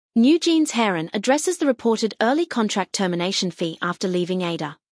NewJeans Haerin addresses the reported early contract termination fee after leaving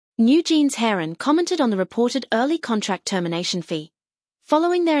ADOR. NewJeans Haerin commented on the reported early contract termination fee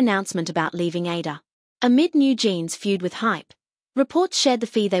following their announcement about leaving ADOR. Amid NewJeans' feud with Hype, reports shared the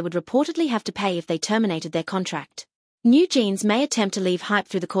fee they would reportedly have to pay if they terminated their contract. NewJeans may attempt to leave Hype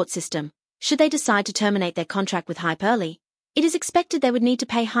through the court system. Should they decide to terminate their contract with Hype early, it is expected they would need to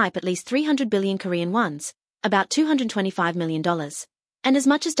pay Hype at least 300 billion Korean wons, about $225 million. And as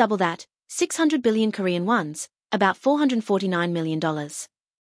much as double that, 600 billion Korean wons, about $449 million.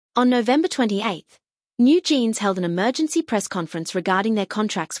 On November 28, NewJeans held an emergency press conference regarding their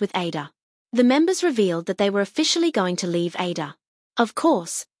contracts with ADOR. The members revealed that they were officially going to leave ADOR. Of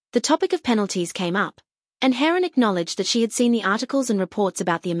course, the topic of penalties came up, and Haerin acknowledged that she had seen the articles and reports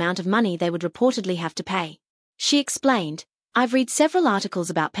about the amount of money they would reportedly have to pay. She explained, "I've read several articles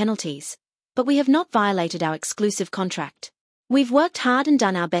about penalties, but we have not violated our exclusive contract. We've worked hard and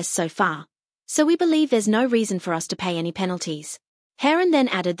done our best so far, so we believe there's no reason for us to pay any penalties." Haerin then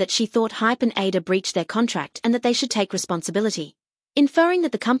added that she thought Hype and ADOR breached their contract and that they should take responsibility, inferring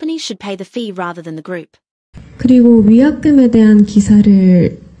that the companies should pay the fee rather than the group. 그리고 위약금에 대한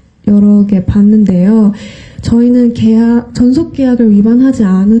기사를 여러 개 봤는데요. 저희는 전속 계약을 위반하지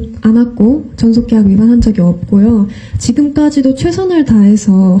않았고 전속 계약 위반한 적이 없고요. 지금까지도 최선을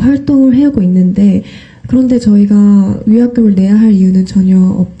다해서 활동을 해오고 있는데 그런데 저희가 위약금을 내야 할 이유는 전혀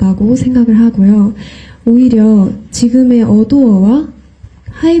없다고 생각을 하고요. 오히려 지금의 어도어와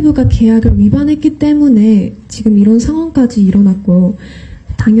하이브가 계약을 위반했기 때문에 지금 이런 상황까지 일어났고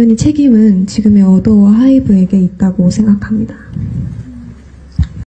당연히 책임은 지금의 어도어와 하이브에게 있다고 생각합니다.